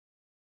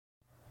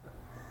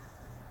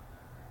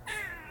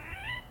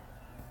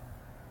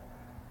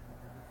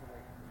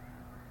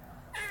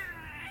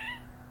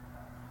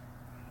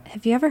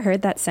Have you ever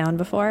heard that sound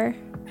before?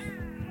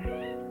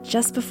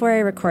 Just before I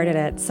recorded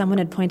it, someone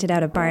had pointed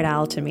out a barred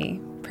owl to me,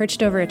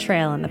 perched over a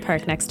trail in the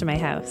park next to my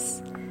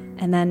house.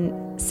 And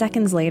then,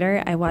 seconds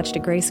later, I watched a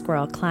gray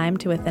squirrel climb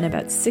to within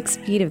about 6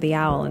 feet of the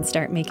owl and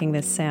start making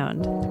this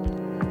sound.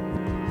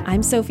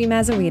 I'm Sophie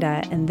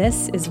Mazawida, and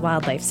this is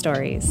Wildlife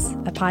Stories,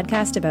 a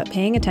podcast about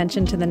paying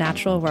attention to the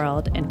natural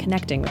world and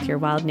connecting with your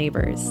wild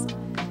neighbors.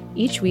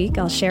 Each week,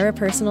 I'll share a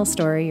personal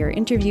story or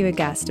interview a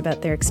guest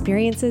about their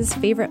experiences,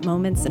 favorite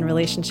moments, and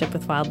relationship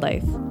with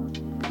wildlife.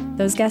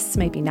 Those guests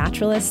might be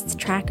naturalists,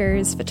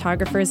 trackers,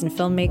 photographers and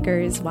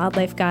filmmakers,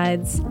 wildlife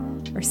guides,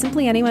 or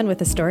simply anyone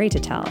with a story to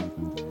tell.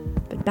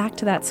 But back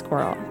to that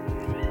squirrel.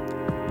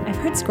 I've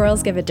heard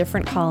squirrels give a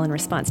different call in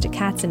response to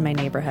cats in my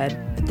neighborhood,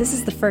 but this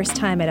is the first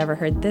time I'd ever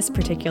heard this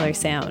particular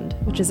sound,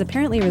 which is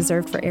apparently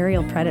reserved for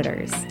aerial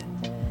predators.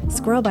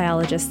 Squirrel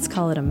biologists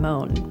call it a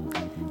moan.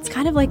 It's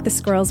kind of like the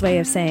squirrel's way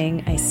of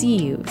saying, I see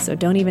you, so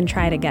don't even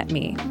try to get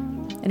me.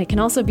 And it can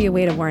also be a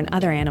way to warn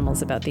other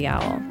animals about the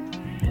owl.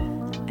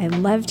 I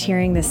loved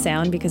hearing this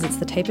sound because it's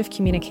the type of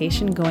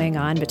communication going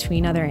on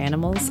between other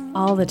animals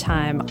all the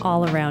time,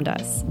 all around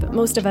us, but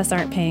most of us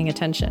aren't paying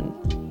attention.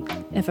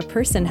 If a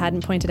person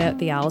hadn't pointed out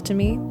the owl to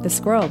me, the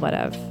squirrel would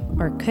have,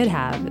 or could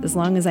have, as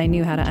long as I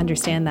knew how to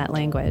understand that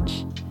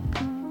language.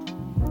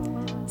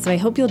 So I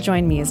hope you'll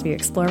join me as we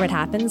explore what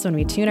happens when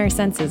we tune our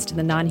senses to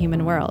the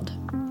non-human world.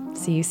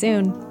 See you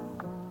soon.